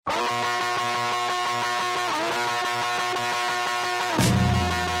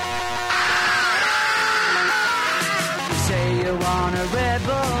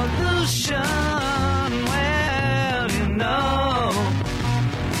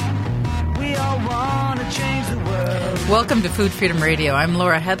Welcome to Food Freedom Radio. I'm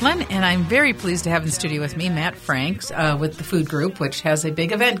Laura Hedlund, and I'm very pleased to have in studio with me Matt Franks with the Food Group, which has a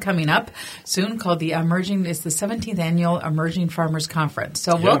big event coming up soon called the 17th Annual Emerging Farmers Conference.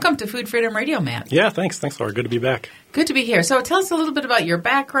 So welcome to Food Freedom Radio, Matt. Yeah, thanks. Thanks, Laura. Good to be back. Good to be here. So tell us a little bit about your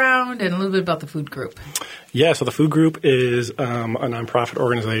background and a little bit about the Food Group. Yeah, so the Food Group is a nonprofit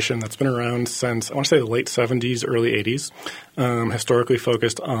organization that's been around since, I want to say, the late 70s, early 80s, historically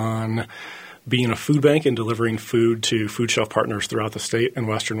focused on being a food bank and delivering food to food shelf partners throughout the state and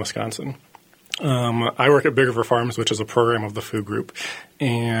western Wisconsin. I work at Big River Farms, which is a program of the Food Group,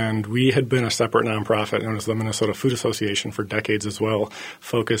 and we had been a separate nonprofit known as the Minnesota Food Association for decades as well,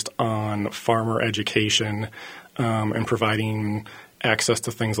 focused on farmer education and providing access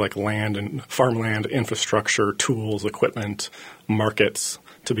to things like land and farmland, infrastructure, tools, equipment, markets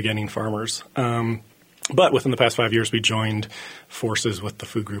to beginning farmers. But within the past 5 years, we joined forces with the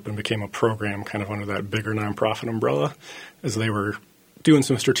Food Group and became a program kind of under that bigger nonprofit umbrella as they were doing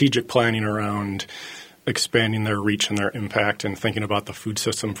some strategic planning around expanding their reach and their impact and thinking about the food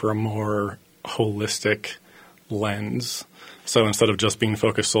system for a more holistic lens. So instead of just being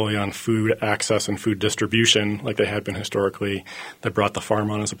focused solely on food access and food distribution like they had been historically, they brought the farm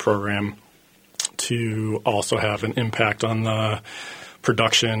on as a program to also have an impact on the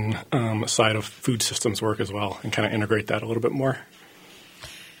production side of food systems work as well and kind of integrate that a little bit more.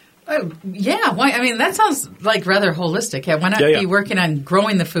 Yeah. Why? I mean, that sounds like rather holistic. Yeah, why not be working on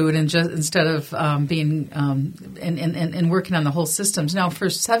growing the food and just instead of being and working on the whole systems? Now, for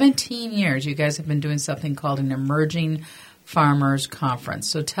 17 years, you guys have been doing something called an Emerging Farmers Conference.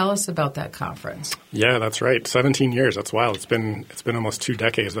 So tell us about that conference. Yeah, that's right. 17 years. That's wild. It's been almost 2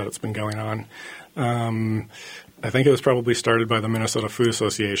 decades that it's been going on. I think it was probably started by the Minnesota Food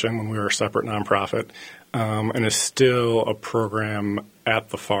Association when we were a separate nonprofit, and is still a program at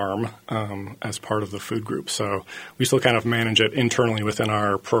the farm as part of the Food Group. So we still kind of manage it internally within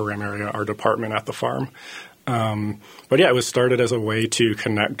our program area, our department at the farm. But yeah, it was started as a way to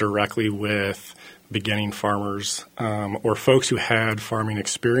connect directly with beginning farmers or folks who had farming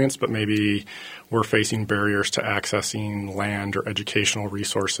experience but maybe were facing barriers to accessing land or educational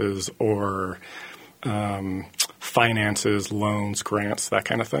resources or finances, loans, grants, that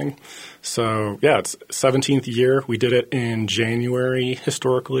kind of thing. So, yeah, it's 17th year. We did it in January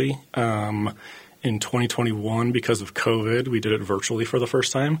historically. In 2021, because of COVID, we did it virtually for the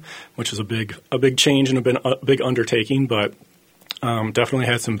first time, which is a big change and a big undertaking, but definitely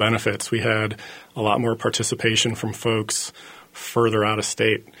had some benefits. We had a lot more participation from folks further out of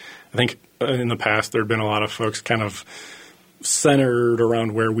state. I think in the past there had been a lot of folks kind of centered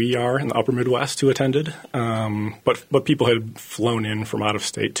around where we are in the upper Midwest who attended, but people had flown in from out of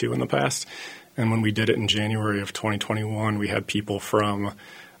state too in the past. And when we did it in January of 2021, we had people from,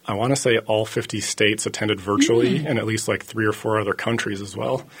 I want to say, all 50 states attended virtually and at least like 3 or 4 other countries as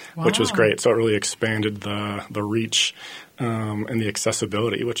well, which was great. So it really expanded the reach and the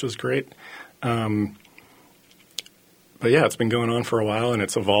accessibility, which was great. But yeah, it's been going on for a while and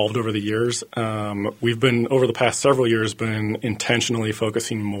it's evolved over the years. We've been, over the past several years, been intentionally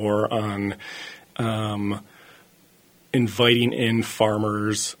focusing more on inviting in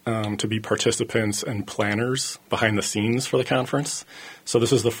farmers to be participants and planners behind the scenes for the conference. So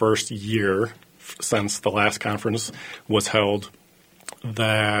this is the first year since the last conference was held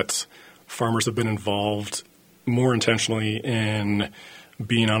that farmers have been involved more intentionally in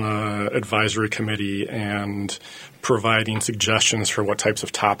being on an advisory committee and providing suggestions for what types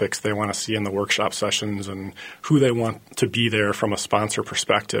of topics they want to see in the workshop sessions and who they want to be there from a sponsor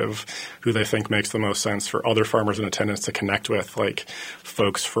perspective, who they think makes the most sense for other farmers in attendance to connect with, like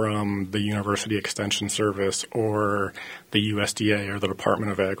folks from the University Extension Service or the USDA or the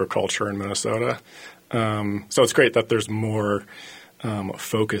Department of Agriculture in Minnesota. So it's great that there's more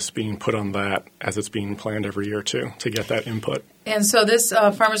focus being put on that as it's being planned every year too, to get that input. And so this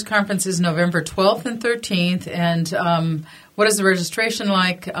Farmers Conference is November 12th and 13th, and what is the registration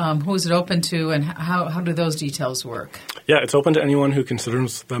like? Who is it open to, and how do those details work? Yeah, it's open to anyone who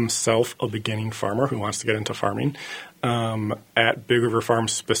considers themselves a beginning farmer who wants to get into farming. At Big River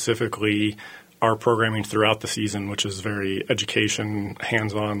Farms specifically, our programming throughout the season, which is very education,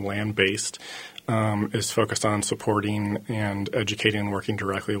 hands-on, land-based, is focused on supporting and educating and working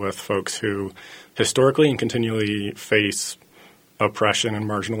directly with folks who historically and continually face oppression and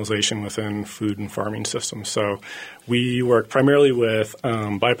marginalization within food and farming systems. So we work primarily with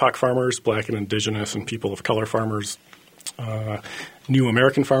BIPOC farmers, Black and Indigenous and people of color farmers, new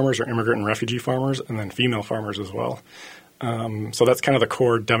American farmers or immigrant and refugee farmers, and then female farmers as well. So that's kind of the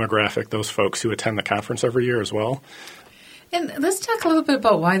core demographic, those folks who attend the conference every year as well. And let's talk a little bit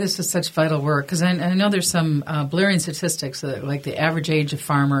about why this is such vital work, because I know there's some blaring statistics that, like, the average age of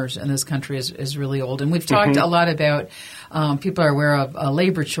farmers in this country is really old. And we've talked a lot about people are aware of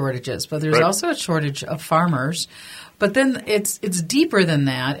labor shortages, but there's also a shortage of farmers. But then it's deeper than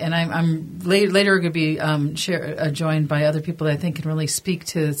that, and I'm later going to be joined by other people that I think can really speak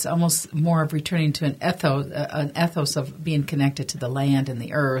to. It's almost more of returning to an ethos of being connected to the land and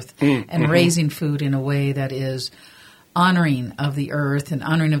the earth, and raising food in a way that is honoring of the earth and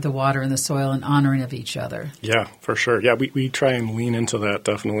honoring of the water and the soil and honoring of each other. Yeah, for sure. Yeah, we try and lean into that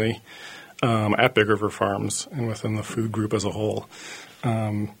definitely at Big River Farms and within the food group as a whole.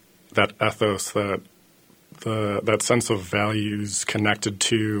 That ethos, that sense of values connected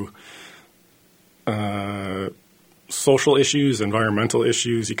to social issues, environmental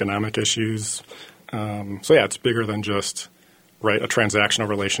issues, economic issues. It's bigger than just a transactional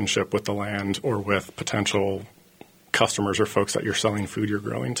relationship with the land or with potential customers or folks that you're selling food you're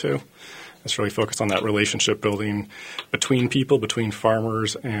growing to. It's really focused on that relationship building between people, between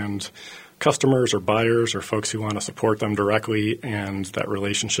farmers and customers or buyers or folks who want to support them directly, and that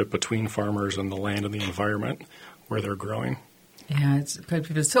relationship between farmers and the land and the environment where they're growing. Yeah, it's quite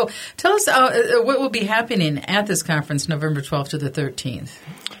beautiful. So tell us what will be happening at this conference November 12th to the 13th.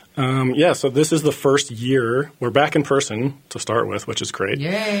 So this is the first year. We're back in person to start with, which is great.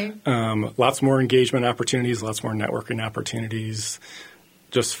 Yay. Lots more engagement opportunities, lots more networking opportunities.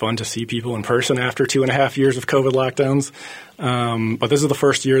 Just fun to see people in person after 2.5 years of COVID lockdowns. But this is the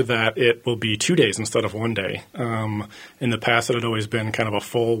first year that it will be 2 days instead of 1 day. In the past, it had always been kind of a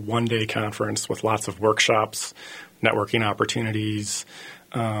full 1-day conference with lots of workshops, networking opportunities,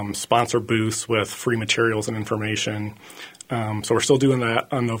 sponsor booths with free materials and information. So we're still doing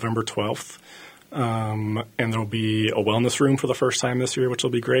that on November 12th. And there will be a wellness room for the first time this year, which will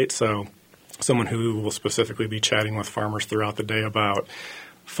be great. So someone who will specifically be chatting with farmers throughout the day about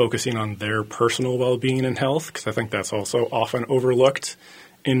focusing on their personal well-being and health, because I think that's also often overlooked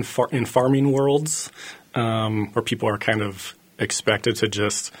in farming worlds, where people are kind of expected to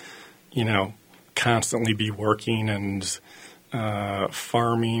just, constantly be working and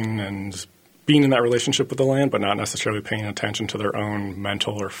farming and being in that relationship with the land, but not necessarily paying attention to their own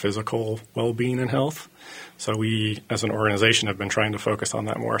mental or physical well-being and health. So we, as an organization, have been trying to focus on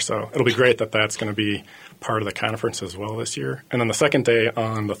that more. So it'll be great that that's going to be part of the conference as well this year. And then the second day,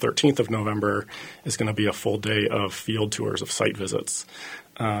 on the 13th of November, is going to be a full day of field tours of site visits.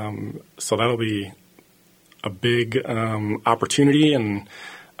 So that'll be a big opportunity and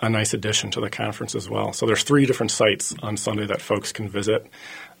a nice addition to the conference as well. So there's 3 different sites on Sunday that folks can visit.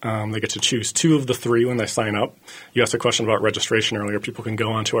 They get to choose 2 of the 3 when they sign up. You asked a question about registration earlier. People can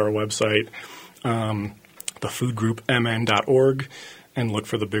go onto our website, thefoodgroupmn.org, and look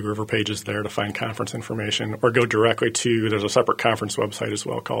for the Big River pages there to find conference information, or go directly to – there's a separate conference website as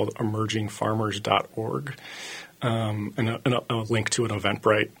well called emergingfarmers.org, and a link to an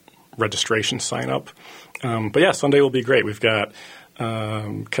Eventbrite registration sign-up. Sunday will be great. We've got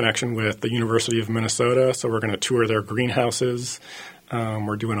connection with the University of Minnesota, so we're going to tour their greenhouses.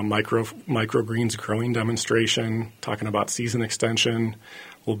 We're doing a microgreens growing demonstration, talking about season extension.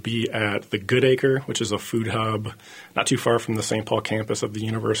 We'll be at the Good Acre, which is a food hub not too far from the St. Paul campus of the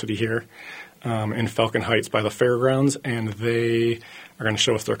university here, in Falcon Heights by the fairgrounds. And they are going to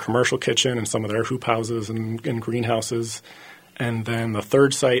show us their commercial kitchen and some of their hoop houses and greenhouses. And then the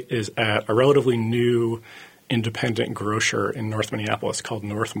third site is at a relatively new independent grocer in North Minneapolis called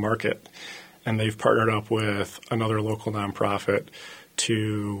North Market. And they've partnered up with another local nonprofit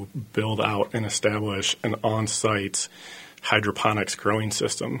to build out and establish an on-site hydroponics growing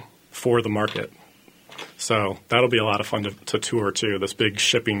system for the market. So that'll be a lot of fun to tour, too, this big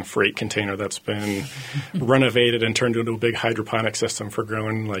shipping freight container that's been renovated and turned into a big hydroponic system for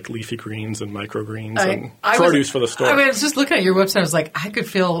growing like leafy greens and microgreens and produce for the store. I was just looking at your website. I was like, I could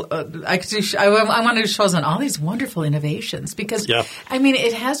feel I wanted to show us on all these wonderful innovations because,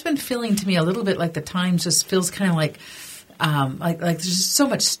 it has been feeling to me a little bit like the Times just feels kind of like there's just so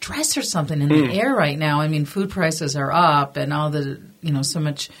much stress or something in the air right now. I mean, food prices are up and all the, so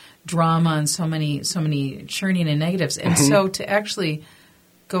much drama and so many churning and negatives. And so to actually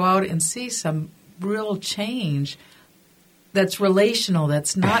go out and see some real change that's relational,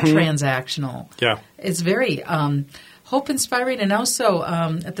 that's not transactional. Yeah. It's very hope-inspiring, and also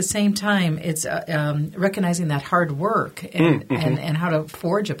at the same time it's recognizing that hard work and how to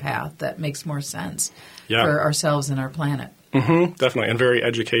forge a path that makes more sense for ourselves and our planet. Definitely, and very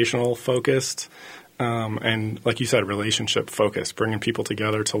educational focused. And like you said, relationship focused, bringing people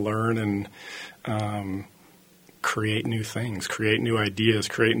together to learn and create new things, create new ideas,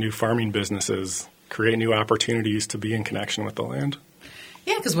 create new farming businesses. create new opportunities to be in connection with the land.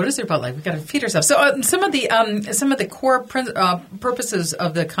 Yeah, because what is it about? Like, we've got to feed ourselves. So some of the core purposes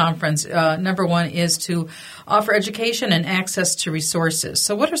of the conference, number one, is to offer education and access to resources.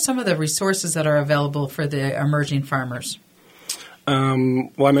 So what are some of the resources that are available for the emerging farmers?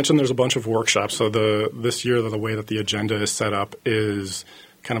 Well, I mentioned there's a bunch of workshops. So this year, the way that the agenda is set up is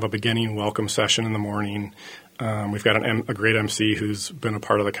kind of a beginning welcome session in the morning. We've got a great MC who's been a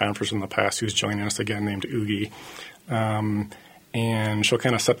part of the conference in the past who's joining us again, named Oogie. And she'll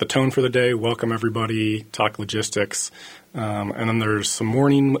kind of set the tone for the day, welcome everybody, talk logistics. And then there's some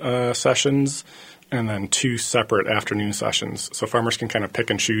morning sessions and then 2 separate afternoon sessions. So farmers can kind of pick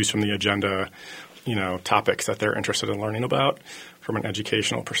and choose from the agenda, topics that they're interested in learning about from an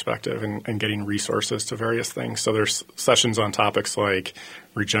educational perspective and getting resources to various things. So there's sessions on topics like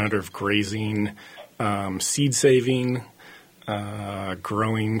regenerative grazing, seed saving,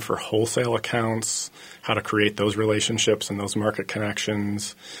 growing for wholesale accounts, how to create those relationships and those market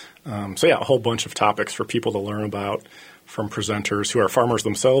connections. A whole bunch of topics for people to learn about from presenters who are farmers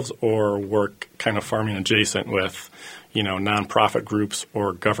themselves or work kind of farming adjacent with, nonprofit groups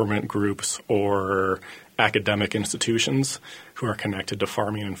or government groups or academic institutions who are connected to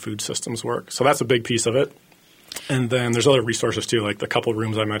farming and food systems work. So that's a big piece of it. And then there's other resources too, like the couple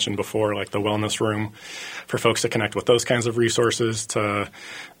rooms I mentioned before, like the wellness room for folks to connect with those kinds of resources to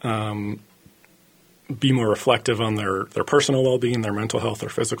be more reflective on their personal well-being, their mental health, their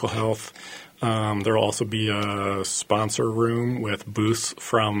physical health. There will also be a sponsor room with booths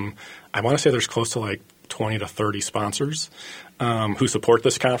from, I want to say there's close to like 20 to 30 sponsors who support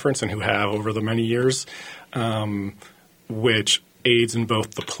this conference and who have over the many years, which aids in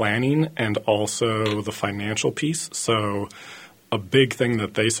both the planning and also the financial piece. So a big thing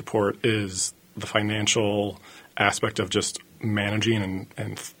that they support is the financial aspect of just managing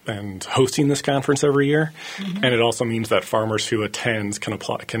and hosting this conference every year. Mm-hmm. And it also means that farmers who attend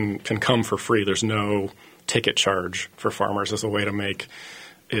can come for free. There's no ticket charge for farmers as a way to make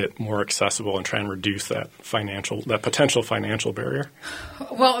it more accessible and try and reduce that potential financial barrier.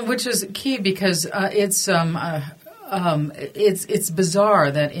 Well, which is key because it's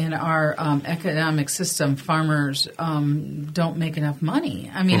bizarre that in our economic system, farmers don't make enough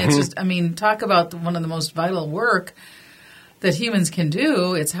money. I mean, mm-hmm. Talk about one of the most vital work that humans can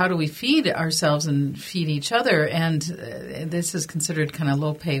do. It's how do we feed ourselves and feed each other, and this is considered kind of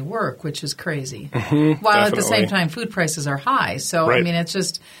low-pay work, which is crazy. Mm-hmm, while definitely. At the same time, food prices are high. So right.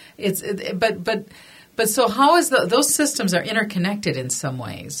 But so how is those systems are interconnected in some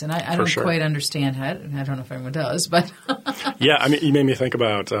ways, and I don't sure. quite understand how. I don't know if anyone does, but yeah, you made me think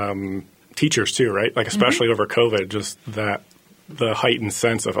about teachers too, right? Like especially mm-hmm. over COVID, just that the heightened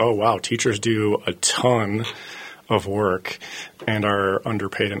sense of teachers do a ton of work and are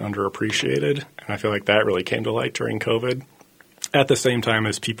underpaid and underappreciated, and I feel like that really came to light during COVID. At the same time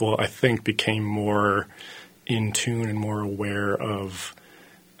as people, I think, became more in tune and more aware of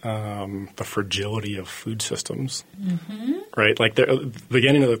the fragility of food systems, mm-hmm. right? Like the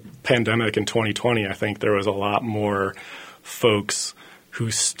beginning of the pandemic in 2020, I think there was a lot more folks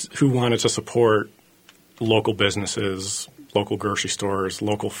who wanted to support local businesses, local grocery stores,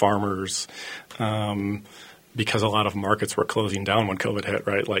 local farmers, because a lot of markets were closing down when COVID hit,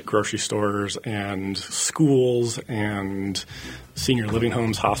 right? Like grocery stores and schools and senior living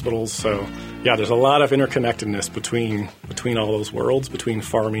homes, hospitals. So, yeah, there's a lot of interconnectedness between all those worlds, between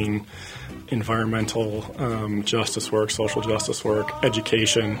farming, environmental justice work, social justice work,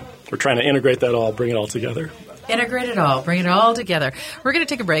 education. We're trying to integrate that all, bring it all together. Integrate it all, bring it all together. We're going to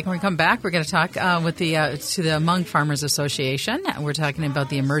take a break. When we come back, we're going to talk to the Hmong Farmers Association. We're talking about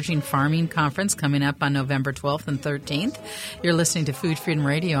the Emerging Farming Conference coming up on November 12th and 13th. You're listening to Food Freedom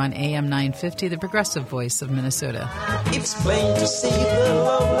Radio on AM 950, the progressive voice of Minnesota. It's plain to see the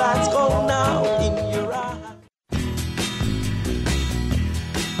love lights go now in your eyes.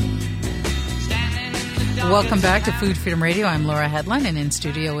 Welcome back to Food Freedom Radio. I'm Laura Hedlund, and in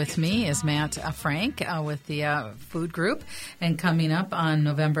studio with me is Matt Frank with the Food Group. And coming up on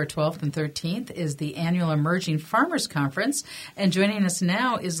November 12th and 13th is the annual Emerging Farmers Conference. And joining us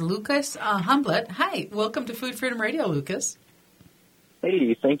now is Lucas Humblett. Hi, welcome to Food Freedom Radio, Lucas.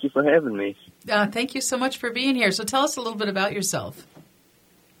 Hey, thank you for having me. Thank you so much for being here. So tell us a little bit about yourself.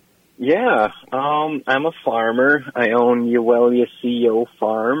 Yeah, I'm a farmer. I own Uwellia CEO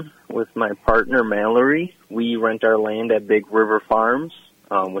Farm with my partner Mallory. We rent our land at Big River Farms,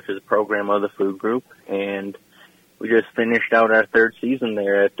 which is a program of the Food Group, and we just finished out our third season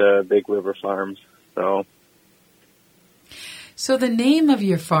there at Big River Farms. So the name of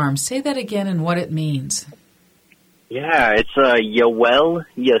your farm, say that again and what it means. Yeah, it's Uwellia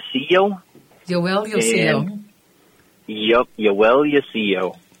CEO Yoel Yosio. Yup, Yoel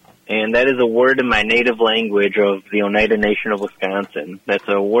Yosio. And that is a word in my native language of the Oneida Nation of Wisconsin. That's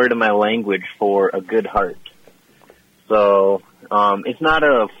a word in my language for a good heart. So it's not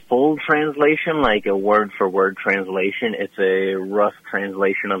a full translation, like a word-for-word translation. It's a rough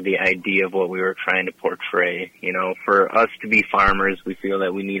translation of the idea of what we were trying to portray. You know, for us to be farmers, we feel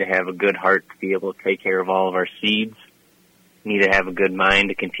that we need to have a good heart to be able to take care of all of our seeds. We need to have a good mind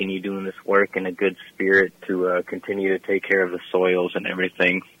to continue doing this work and a good spirit to continue to take care of the soils and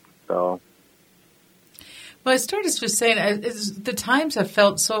everything. So. Well, I started just saying, the times have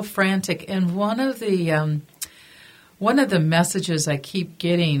felt so frantic, and one of the messages I keep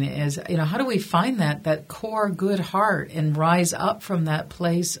getting is, you know, how do we find that core good heart and rise up from that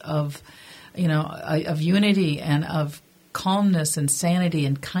place of, you know, of unity and of calmness and sanity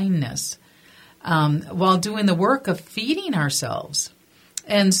and kindness, while doing the work of feeding ourselves.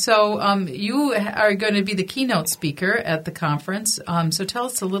 And so you are going to be the keynote speaker at the conference. So tell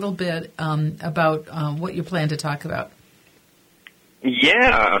us a little bit about what you plan to talk about.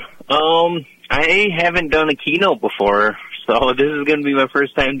 Yeah. I haven't done a keynote before, so this is going to be my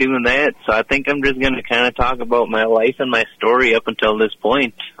first time doing that. So I think I'm just going to kind of talk about my life and my story up until this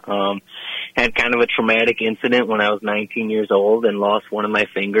point. Had kind of a traumatic incident when I was 19 years old and lost one of my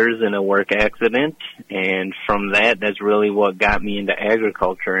fingers in a work accident. And from that's really what got me into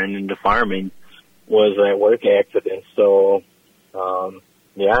agriculture and into farming, was that work accident. So,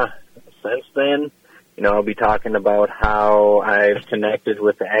 since then, you know, I'll be talking about how I've connected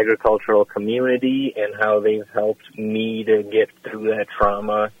with the agricultural community and how they've helped me to get through that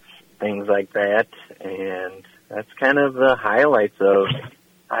trauma, things like that. And that's kind of the highlights of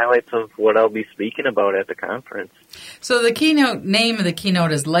what I'll be speaking about at the conference. So the name of the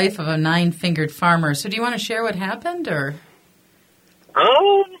keynote is Life of a Nine-Fingered Farmer. So do you want to share what happened, or?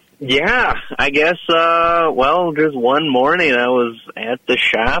 Yeah, I guess, just one morning I was at the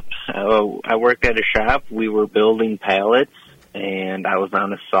shop. I worked at a shop. We were building pallets, and I was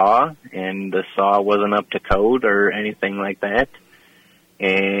on a saw, and the saw wasn't up to code or anything like that.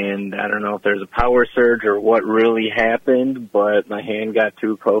 And I don't know if there's a power surge or what really happened, but my hand got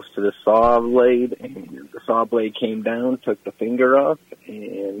too close to the saw blade, and the saw blade came down, took the finger off,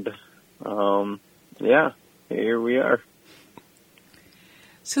 and, here we are.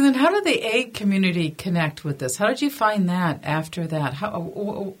 So then how did the ag community connect with this? How did you find that after that? How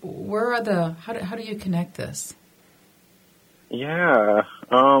do you connect this? Yeah,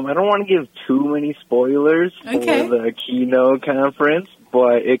 I don't want to give too many spoilers for the keynote conference,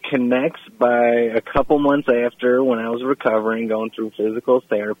 but it connects by a couple months after, when I was recovering, going through physical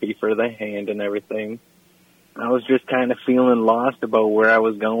therapy for the hand and everything. I was just kind of feeling lost about where I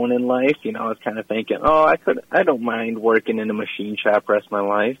was going in life. You know, I was kind of thinking, I don't mind working in a machine shop rest of my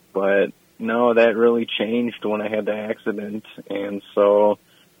life, but no, that really changed when I had the accident. And so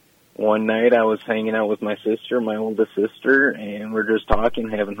one night I was hanging out with my sister, my oldest sister, and we're just talking,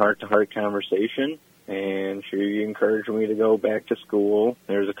 having heart-to-heart conversation. And she encouraged me to go back to school.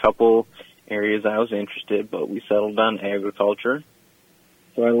 There's a couple areas I was interested, but we settled on agriculture.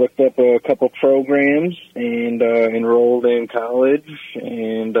 So I looked up a couple programs and enrolled in college,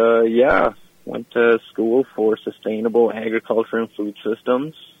 and went to school for sustainable agriculture and food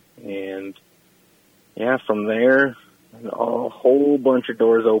systems. And from there, a whole bunch of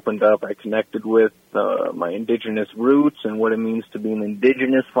doors opened up. I connected with my indigenous roots and what it means to be an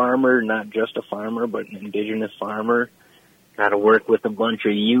indigenous farmer, not just a farmer, but an indigenous farmer. Got to work with a bunch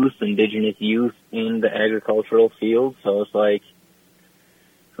of indigenous youth in the agricultural field. So it's like,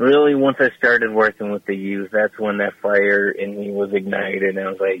 really, once I started working with the youth, that's when that fire in me was ignited. And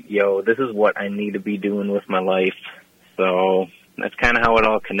I was like, yo, this is what I need to be doing with my life. So that's kind of how it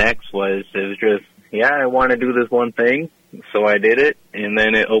all connects. It was just, I want to do this one thing, so I did it, and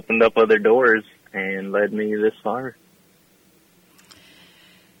then it opened up other doors and led me this far.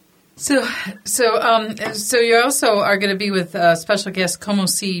 So you also are going to be with special guest Como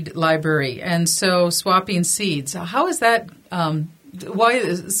Seed Library, and so swapping seeds. How is that? Why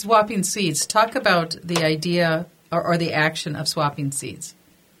is swapping seeds? Talk about the idea or the action of swapping seeds.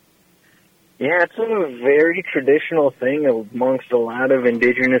 Yeah, it's a very traditional thing amongst a lot of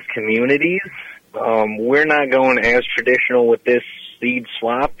indigenous communities. We're not going as traditional with this seed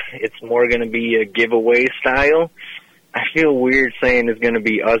swap. It's more going to be a giveaway style. I feel weird saying it's going to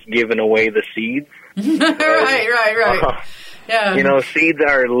be us giving away the seeds. Right. Yeah. You know, seeds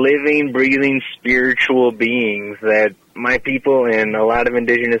are living, breathing, spiritual beings that my people and a lot of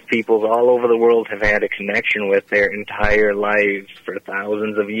indigenous peoples all over the world have had a connection with their entire lives for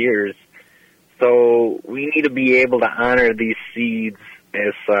thousands of years. So we need to be able to honor these seeds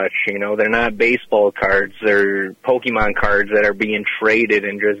as such. You know, they're not baseball cards or Pokemon cards that are being traded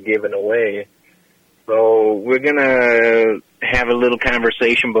and just given away. So we're going to have a little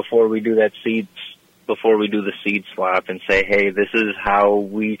conversation before we do the seed swap and say, hey, this is how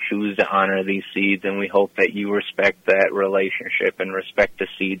we choose to honor these seeds, and we hope that you respect that relationship and respect the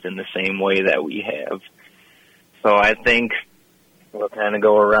seeds in the same way that we have. So I think we'll kind of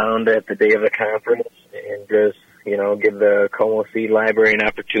go around at the day of the conference and just, you know, give the Como Seed Library an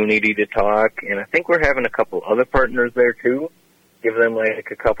opportunity to talk. And I think we're having a couple other partners there, too. Give them, like,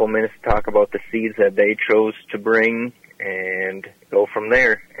 a couple minutes to talk about the seeds that they chose to bring and go from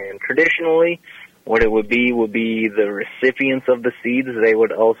there. And traditionally, what it would be the recipients of the seeds. They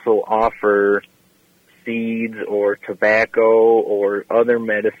would also offer seeds or tobacco or other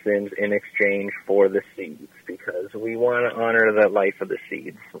medicines in exchange for the seeds, because we want to honor the life of the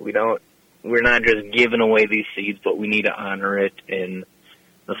seeds. We're not just giving away these seeds, but we need to honor it in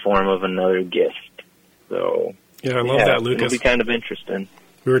the form of another gift. So yeah, I love that, Lucas. It'll be kind of interesting.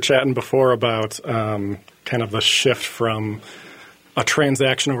 We were chatting before about kind of the shift from a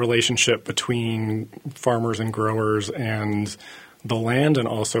transactional relationship between farmers and growers and the land, and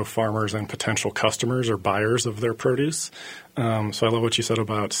also farmers and potential customers or buyers of their produce. So I love what you said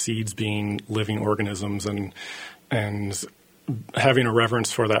about seeds being living organisms and having a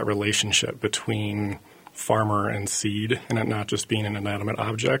reverence for that relationship between farmer and seed, and it not just being an inanimate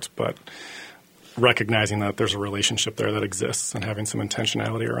object, but recognizing that there's a relationship there that exists and having some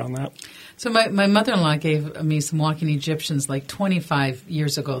intentionality around that. So my mother-in-law gave me some walking Egyptians like 25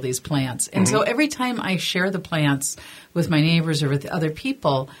 years ago, these plants. And so every time I share the plants with my neighbors or with other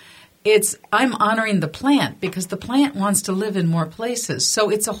people, I'm honoring the plant because the plant wants to live in more places. So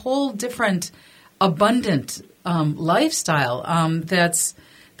it's a whole different, abundant lifestyle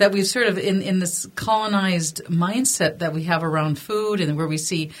that we've sort of in this colonized mindset that we have around food, and where we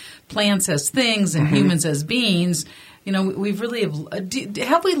see plants as things and humans as beings. You know, we've really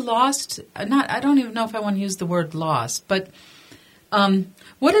have we lost? I don't even know if I want to use the word lost, but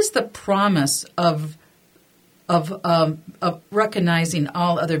what is the promise of recognizing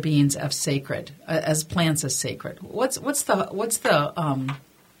all other beings as sacred, as plants as sacred? What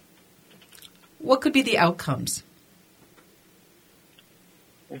could be the outcomes?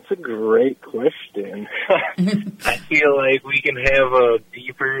 That's a great question. I feel like we can have a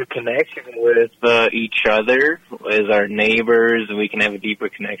deeper connection with each other as our neighbors, and we can have a deeper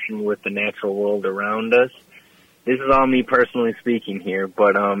connection with the natural world around us. This is all me personally speaking here,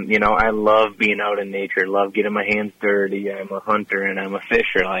 but, you know, I love being out in nature, love getting my hands dirty. I'm a hunter and I'm a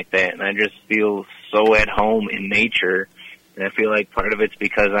fisher like that, and I just feel so at home in nature. And I feel like part of it's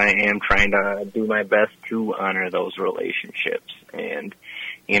because I am trying to do my best to honor those relationships. And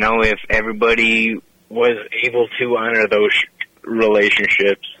you know, if everybody was able to honor those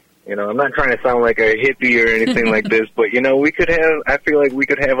relationships, you know, I'm not trying to sound like a hippie or anything like this, but, you know, I feel like we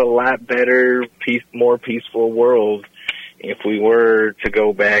could have a lot better, more peaceful world if we were to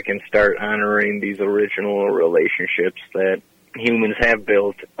go back and start honoring these original relationships that humans have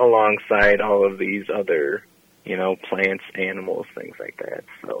built alongside all of these other, you know, plants, animals, things like that.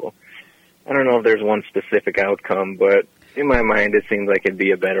 So I don't know if there's one specific outcome, but in my mind, it seems like it'd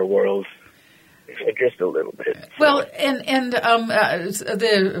be a better world, just a little bit. Well, and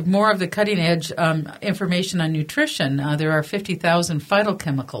the more of the cutting edge information on nutrition. There are 50,000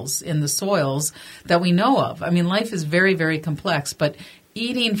 phytochemicals in the soils that we know of. I mean, life is very, very complex, but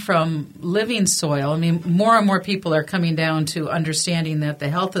eating from living soil, I mean, more and more people are coming down to understanding that the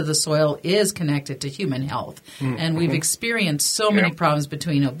health of the soil is connected to human health. And we've experienced so many problems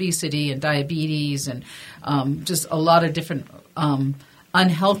between obesity and diabetes and just a lot of different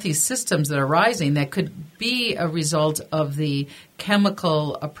unhealthy systems that are rising that could be a result of the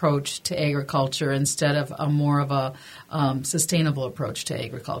chemical approach to agriculture instead of a more of a sustainable approach to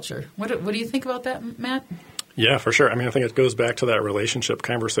agriculture. What do you think about that, Matt? Yeah, for sure. I mean, I think it goes back to that relationship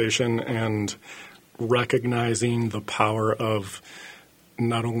conversation and recognizing the power of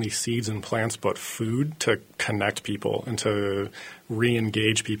not only seeds and plants, but food to connect people and to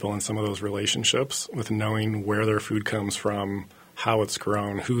re-engage people in some of those relationships with knowing where their food comes from, how it's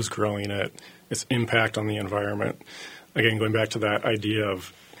grown, who's growing it, its impact on the environment. Again, going back to that idea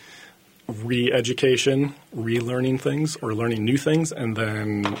of re-education, relearning things or learning new things, and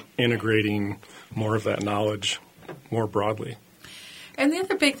then integrating more of that knowledge more broadly. And the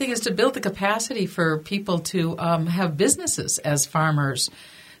other big thing is to build the capacity for people to have businesses as farmers.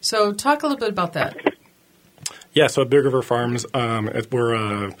 So talk a little bit about that. Yeah, so at Big River Farms,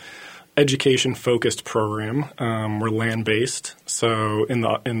 we're education-focused program. We're land-based, so in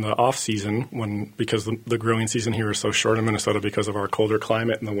the off-season, because the growing season here is so short in Minnesota because of our colder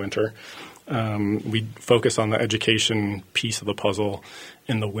climate in the winter, we focus on the education piece of the puzzle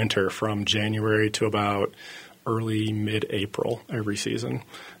in the winter from January to about early mid-April every season.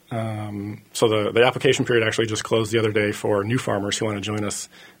 So the application period actually just closed the other day for new farmers who want to join us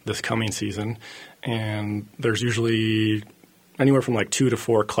this coming season, and there's usually anywhere from like 2 to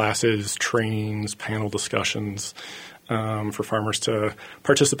 4 classes, trainings, panel discussions for farmers to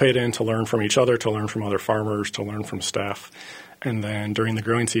participate in, to learn from each other, to learn from other farmers, to learn from staff. And then during the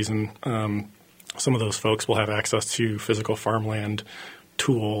growing season, some of those folks will have access to physical farmland,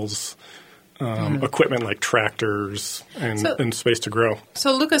 tools, equipment like tractors, and space to grow.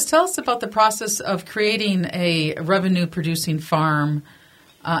 So, Lucas, tell us about the process of creating a revenue-producing farm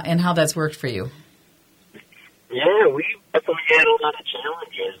and how that's worked for you. Yeah, we definitely had a lot of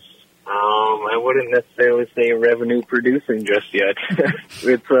challenges. I wouldn't necessarily say revenue producing just yet.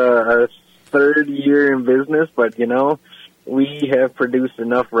 It's our third year in business, but we have produced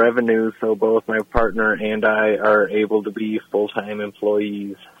enough revenue so both my partner and I are able to be full-time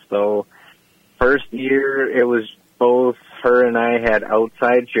employees. So first year it was both her and I had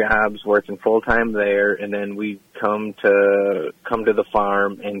outside jobs working full-time there, and then we come to the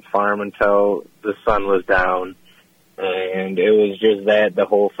farm and farm until the sun was down. And it was just that the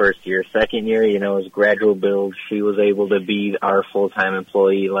whole first year. Second year, it was gradual build. She was able to be our full-time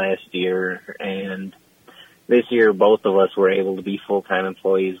employee last year. And this year, both of us were able to be full-time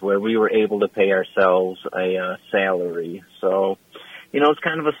employees where we were able to pay ourselves a salary. So, it's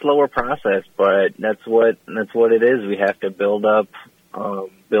kind of a slower process, but that's what it is. We have to build up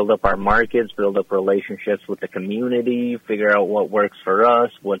our markets, build up relationships with the community, figure out what works for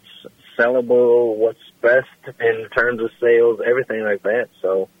us, what's sellable, what's best in terms of sales, everything like that.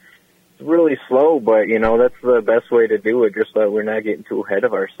 So it's really slow, but that's the best way to do it, just so that we're not getting too ahead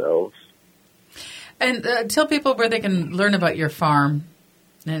of ourselves. And tell people where they can learn about your farm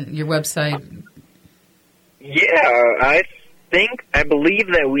and your website. Yeah, I believe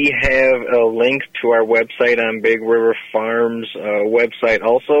that we have a link to our website on Big River Farms website.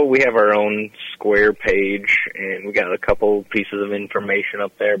 Also, we have our own Square page, and we got a couple pieces of information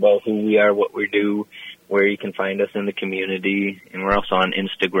up there about who we are, what we do, where you can find us in the community. And we're also on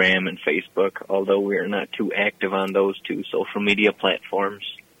Instagram and Facebook, although we are not too active on those two social media platforms.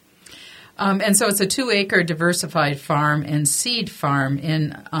 And so it's a 2-acre diversified farm and seed farm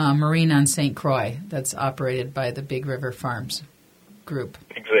in Marine on St. Croix that's operated by the Big River Farms group.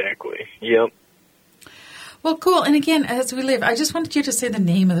 Exactly. Yep. Well, cool. And again, as we leave, I just wanted you to say the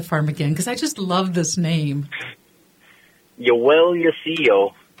name of the farm again because I just love this name.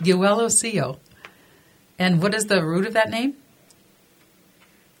 Yuwell-Yasiyo. Yuwell-Yasiyo. And what is the root of that name?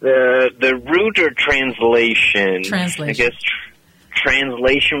 The root or translation? Translation. I guess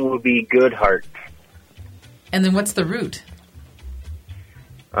translation would be good heart. And then what's the root?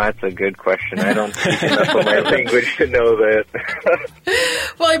 That's a good question. I don't speak enough of my language to know that.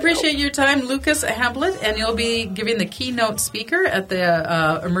 Well, I appreciate your time, Lucas Hamblett, and you'll be giving the keynote speaker at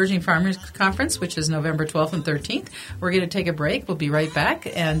the Emerging Farmers Conference, which is November 12th and 13th. We're going to take a break. We'll be right back.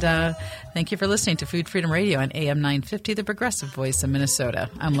 And thank you for listening to Food Freedom Radio on AM 950, the progressive voice of Minnesota.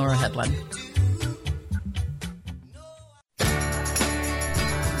 I'm Laura Hedlund.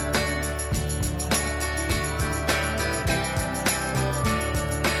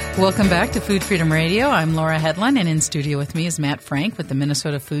 Welcome back to Food Freedom Radio. I'm Laura Hedlund, and in studio with me is Matt Frank with the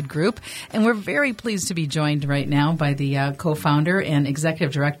Minnesota Food Group. And we're very pleased to be joined right now by the co-founder and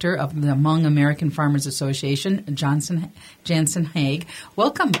executive director of the Hmong American Farmers Association, Jansen Haig.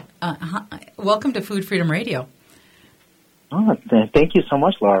 Welcome. Welcome to Food Freedom Radio. Oh, thank you so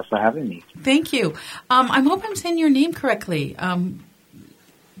much, Laura, for having me. Thank you. I hope I'm saying your name correctly. Can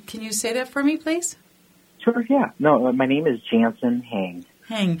you say that for me, please? Sure, yeah. No, my name is Jansen Haig.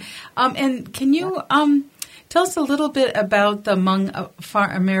 And can you tell us a little bit about the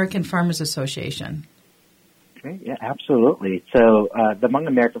Hmong American Farmers Association? Okay, yeah, absolutely. So the Hmong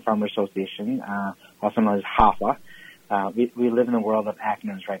American Farmers Association, also known as HAFA, we live in a world of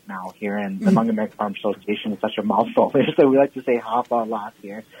acronyms right now here, and the Hmong American Farmers Association is such a mouthful, so we like to say HAFA a lot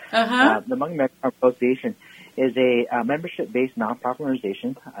here. The Hmong American Farmers Association is a membership-based nonprofit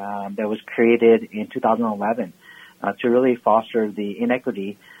organization that was created in 2011. To really foster the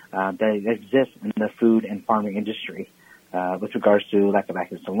inequity that exists in the food and farming industry with regards to lack of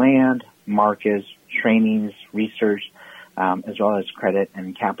access to land, markets, trainings, research, as well as credit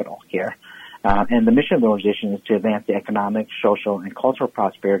and capital here. And the mission of the organization is to advance the economic, social, and cultural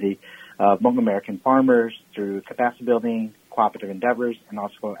prosperity of Hmong American farmers through capacity building, cooperative endeavors and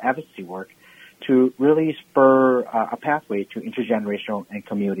also advocacy work to really spur a pathway to intergenerational and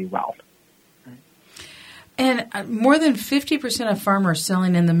community wealth. And more than 50% of farmers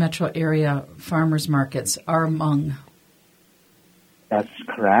selling in the metro area farmers markets are Hmong. That's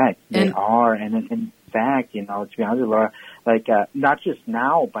correct. They are. And in fact, to be honest with you, Laura, not just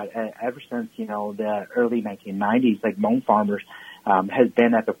now, but ever since, the early 1990s, Hmong farmers has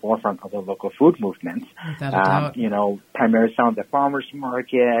been at the forefront of the local food movements. Primarily selling the farmers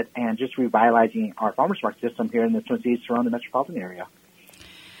market and just revitalizing our farmers market system here in the Twin Cities surrounding the metropolitan area.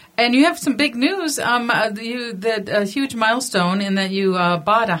 And you have some big news, a huge milestone in that you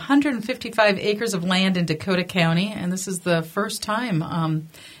bought 155 acres of land in Dakota County, and this is the first time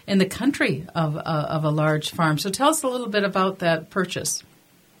in the country of a large farm. So tell us a little bit about that purchase.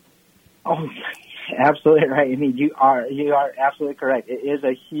 Oh, absolutely right. I mean, you are absolutely correct. It is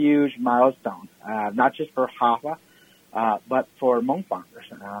a huge milestone, not just for HAFA, but for Hmong farmers.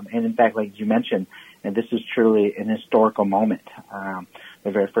 And in fact, like you mentioned, and this is truly an historical moment. The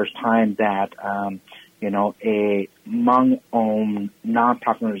very first time that, a Hmong-owned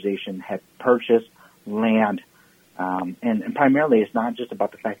nonprofit organization had purchased land. And primarily it's not just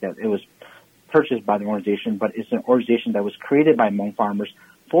about the fact that it was purchased by the organization, but it's an organization that was created by Hmong farmers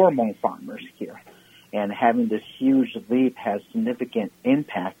for Hmong farmers here. And having this huge leap has significant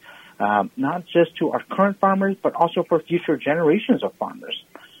impact, not just to our current farmers, but also for future generations of farmers,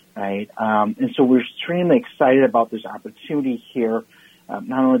 right? And so we're extremely excited about this opportunity here.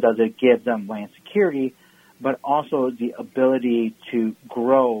 Not only does it give them land security, but also the ability to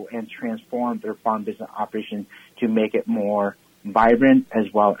grow and transform their farm business operation to make it more vibrant as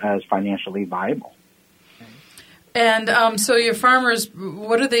well as financially viable. And so your farmers,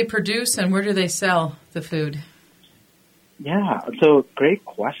 what do they produce and where do they sell the food? Yeah, so great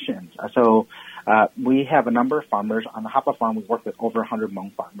questions. So we have a number of farmers. On the HAFA farm, we work with over 100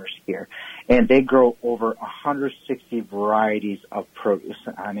 Hmong farmers here, and they grow over 160 varieties of produce.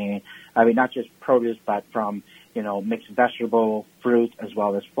 I mean, not just produce, but from, mixed vegetable, fruit, as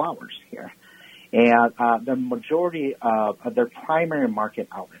well as flowers here. And the majority of their primary market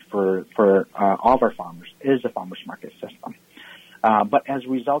outlet for all of our farmers is the farmers market system. But as a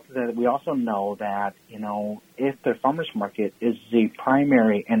result of that, we also know that, if the farmers market is the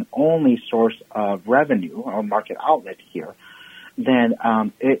primary and only source of revenue or market outlet here, then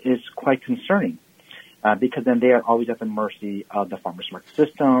it is quite concerning because then they are always at the mercy of the farmers market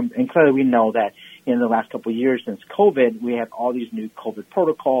system. And clearly we know that in the last couple of years since COVID, we have all these new COVID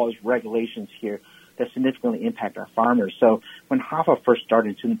protocols, regulations here that significantly impact our farmers. So when HAFA first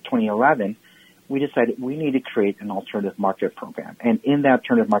started in 2011, we decided we need to create an alternative market program. And in that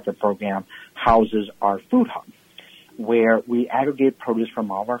alternative market program houses our food hub, where we aggregate produce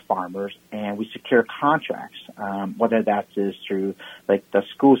from all of our farmers and we secure contracts, whether that is through the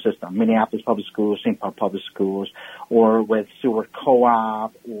school system, Minneapolis Public Schools, St. Paul Public Schools, or with Seward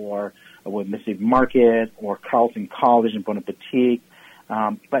Co-op, or with Mississippi Market, or Carleton College and Bon Appetit.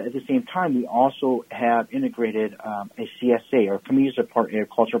 But at the same time, we also have integrated a CSA, or Community Support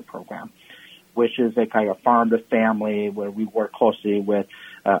Agriculture Program, which is a kind of farm to family where we work closely with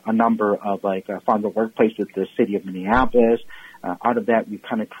a number of farm to workplace with the city of Minneapolis. Out of that, we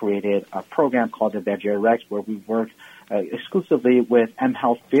kind of created a program called the Veggie Rex, where we work exclusively with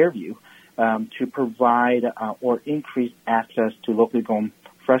mHealth Fairview to provide or increase access to locally grown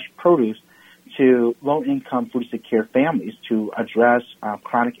fresh produce to low-income food secure families to address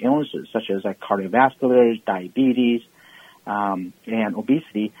chronic illnesses such as cardiovascular, diabetes, and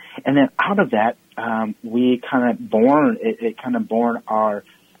obesity. And then out of that, we kind of born our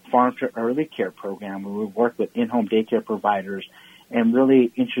Farm to Early Care program, where we work with in-home daycare providers and really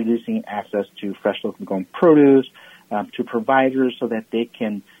introducing access to fresh locally grown produce to providers so that they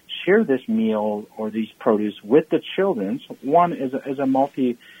can share this meal or these produce with the children. So one is a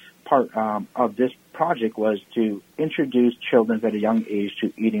multi-part of this project was to introduce children at a young age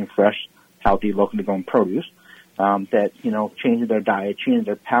to eating fresh, healthy, locally grown produce. That, changing their diet, changing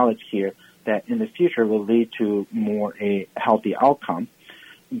their palates here, that in the future will lead to more a healthy outcome.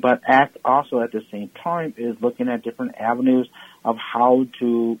 But ACT also at the same time is looking at different avenues of how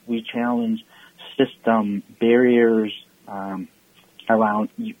do we challenge system barriers around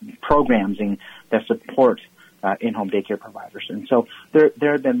programs that support in-home daycare providers. And so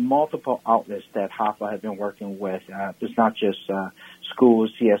there have been multiple outlets that HAFA has been working with. It's not just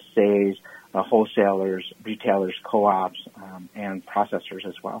schools, CSAs, wholesalers, retailers, co-ops, and processors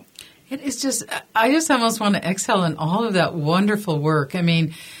as well. It is just, I just almost want to exhale in all of that wonderful work. I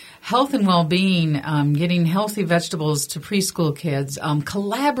mean, health and well-being, getting healthy vegetables to preschool kids,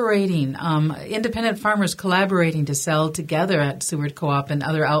 collaborating, independent farmers collaborating to sell together at Seward Co-op and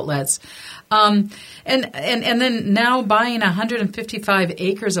other outlets. And then now buying 155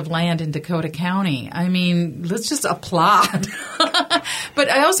 acres of land in Dakota County. I mean, let's just applaud. But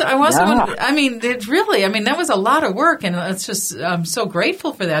I also want, I mean, that was a lot of work, and it's just, I'm so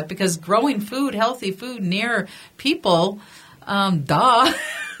grateful for that, because growing food, healthy food near people, duh.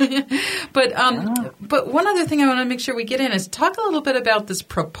 But one other thing I want to make sure we get in is talk a little bit about this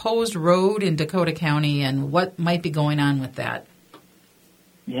proposed road in Dakota County and what might be going on with that.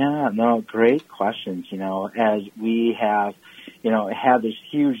 Yeah, no, great questions. As we have, had this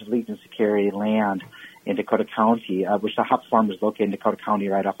huge lead to carry land in Dakota County, which the Hop Farm is located in Dakota County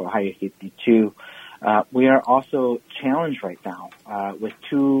right off of Highway 52. We are also challenged right now with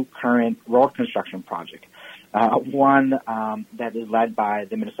two current road construction projects. One that is led by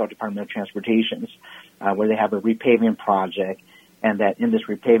the Minnesota Department of Transportation, where they have a repaving project, and that in this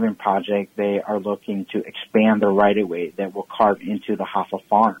repaving project, they are looking to expand the right-of-way that will carve into the Hoffa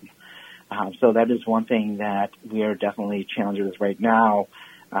Farm. So that is one thing that we are definitely challenged with right now,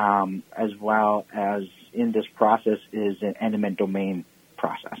 as well as in this process is an eminent domain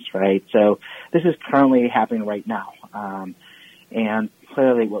process, right? So this is currently happening right now. And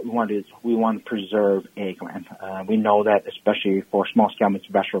clearly what we want to do is we want to preserve ag land. We know that especially for small-scale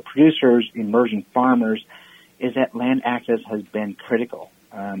vegetable producers, emerging farmers, is that land access has been critical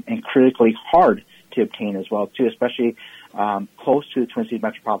and critically hard to obtain as well, too, especially close to the Twin Cities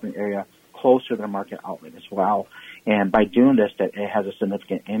metropolitan area, close to their market outlet as well. And by doing this, that it has a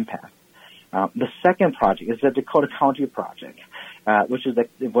significant impact. The second project is the Dakota County project, which is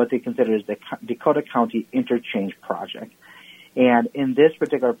what they consider is the Dakota County Interchange Project. And in this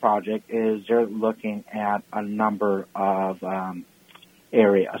particular project is they're looking at a number of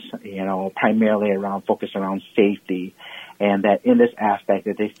areas, primarily focused around safety, and that in this aspect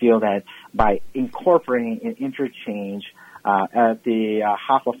that they feel that by incorporating an interchange at the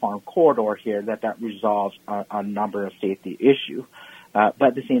Hoffa Farm corridor here, that resolves a number of safety issues. But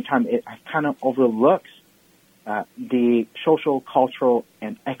at the same time, it kind of overlooks the social, cultural,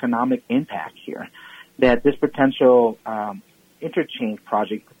 and economic impact here. That this potential interchange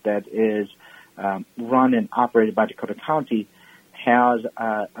project that is run and operated by Dakota County has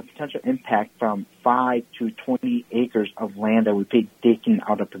a potential impact from 5 to 20 acres of land that would be taken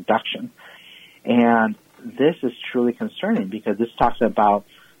out of production. And this is truly concerning because this talks about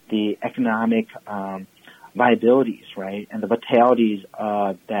the economic liabilities, right, and the vitalities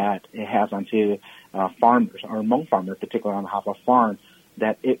that it has onto farmers, or among farmers, particularly on the Hoffa Farm,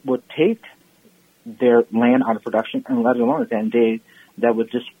 that it would take their land out of production and let alone that would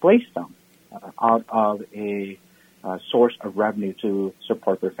displace them out of a source of revenue to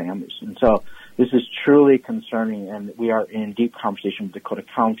support their families. And so this is truly concerning, and we are in deep conversation with Dakota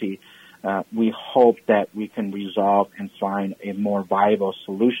County. We hope that we can resolve and find a more viable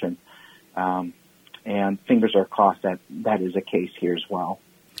solution. And fingers are crossed that is the case here as well.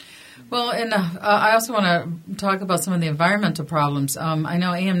 Well, and I also want to talk about some of the environmental problems. I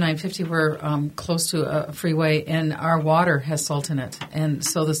know AM 950, we're close to a freeway, and our water has salt in it. And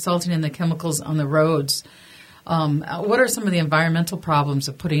so the salting and the chemicals on the roads, what are some of the environmental problems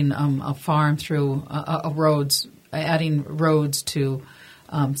of putting a farm through roads, adding roads to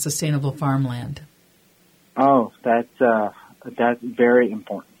sustainable farmland? Oh, that's very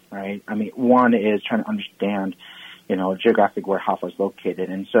important, right? I mean, one is trying to understand geographic where Hoffa is located.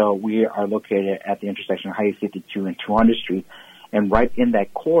 And so we are located at the intersection of Highway 52 and 200th Street. And right in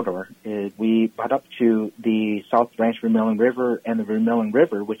that corridor, we butt up to the South Branch Vermilion River and the Vermilion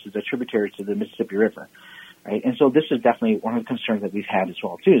River, which is a tributary to the Mississippi River. Right? And so this is definitely one of the concerns that we've had as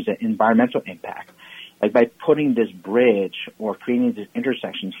well, too, is the environmental impact. Like by putting this bridge or creating these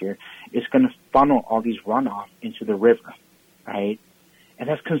intersections here, it's going to funnel all these runoff into the river, right? And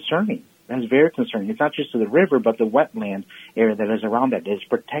that's concerning. That's very concerning. It's not just to the river, but the wetland area that is around that is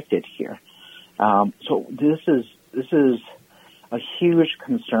protected here. So this is a huge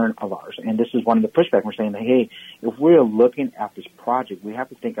concern of ours, and this is one of the pushback. We're saying that, hey, if we're looking at this project, we have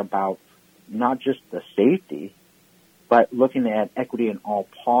to think about not just the safety, but looking at equity in all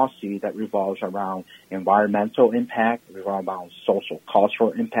policy that revolves around environmental impact, revolves around social,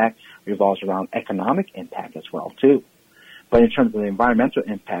 cultural impact, revolves around economic impact as well, too. But in terms of the environmental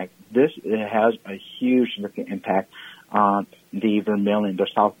impact, it has a huge significant impact on the Vermilion, the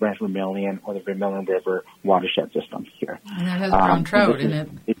South Branch Vermilion, or the Vermilion River watershed system here. And that has brown trout in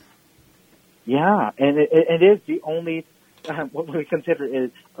it. Yeah, and it is the only, what we consider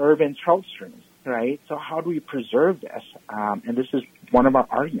is urban trout streams, right? So how do we preserve this? And this is one of our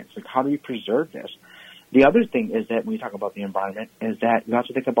arguments. Like, how do we preserve this? The other thing is that when we talk about the environment is that you have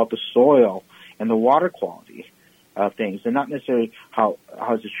to think about the soil and the water quality of things, and not necessarily how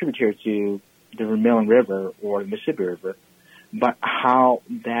it's a tributary to the Vermilion River or the Mississippi River, but how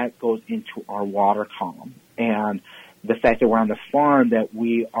that goes into our water column. And the fact that we're on the farm, that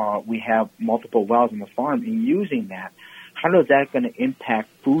we have multiple wells on the farm, and using that, how is that going to impact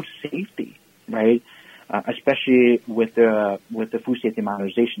food safety, right? Especially with the Food Safety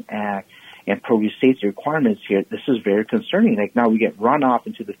Modernization Act and produce safety requirements here, this is very concerning. Like, now we get runoff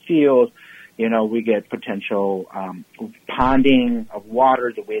into the fields, we get potential ponding of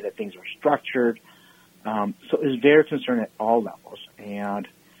water, the way that things are structured. So it's very concerning at all levels. And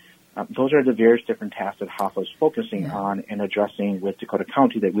those are the various different tasks that HAFA is focusing on and addressing with Dakota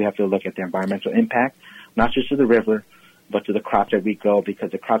County, that we have to look at the environmental impact, not just to the river, but to the crops that we grow,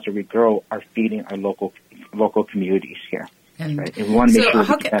 because the crops that we grow are feeding our local communities here. And we want to make sure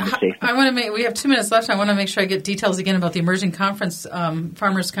safe. We have 2 minutes left. I want to make sure I get details again about the Emerging Conference,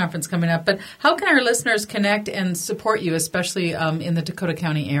 Farmers Conference coming up. But how can our listeners connect and support you, especially in the Dakota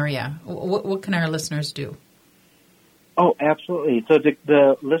County area? What can our listeners do? Oh, absolutely. So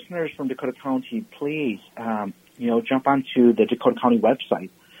the listeners from Dakota County, please, jump onto the Dakota County website.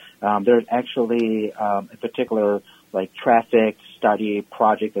 There's actually a particular traffic study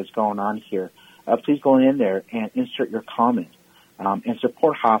project that's going on here. Please go in there and insert your comment and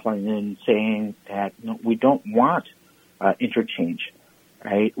support HAFA in saying that we don't want interchange.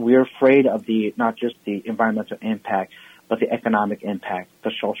 Right? We're afraid of not just the environmental impact, but the economic impact,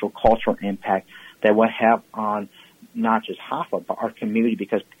 the social cultural impact that will have on not just HAFA but our community.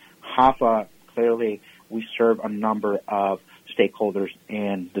 Because HAFA, clearly, we serve a number of stakeholders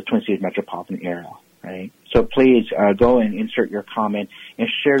in the Twin Cities metropolitan area. Right. So please go and insert your comment and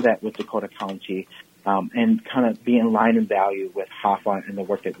share that with Dakota County, and kind of be in line and value with HAFA and the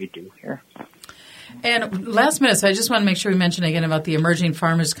work that we do here. And last minute, so I just want to make sure we mention again about the Emerging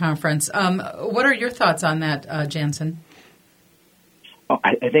Farmers Conference. What are your thoughts on that, Jansen? Oh,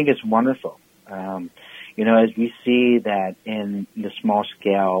 I think it's wonderful. As we see that in the small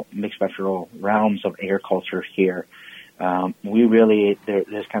scale mixed vegetable realms of agriculture here,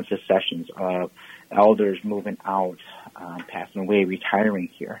 there's kind of successions of elders moving out, passing away, retiring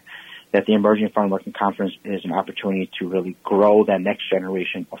here, that the Emerging Farm Working Conference is an opportunity to really grow that next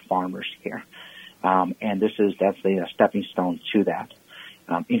generation of farmers here. And this is definitely a stepping stone to that.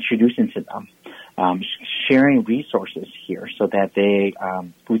 Introducing to them, sharing resources here so that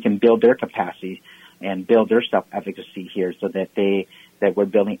we can build their capacity and build their self-efficacy here, so that we're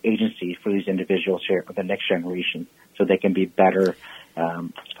building agency for these individuals here of the next generation, so they can be better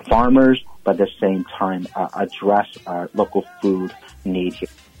farmers, but at the same time address our local food need here.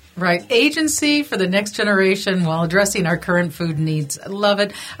 Right. Agency for the next generation while addressing our current food needs. I love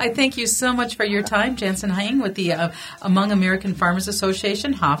it. I thank you so much for your time, Jansen Hang with the Among American Farmers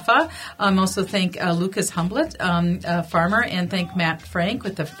Association, HAFA. Also thank Lucas Humblett, farmer, and thank Matt Frank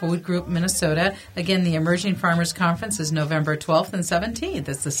with the Food Group Minnesota. Again, the Emerging Farmers Conference is November 12th and 17th.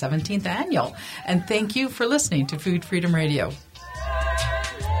 It's the 17th annual. And thank you for listening to Food Freedom Radio.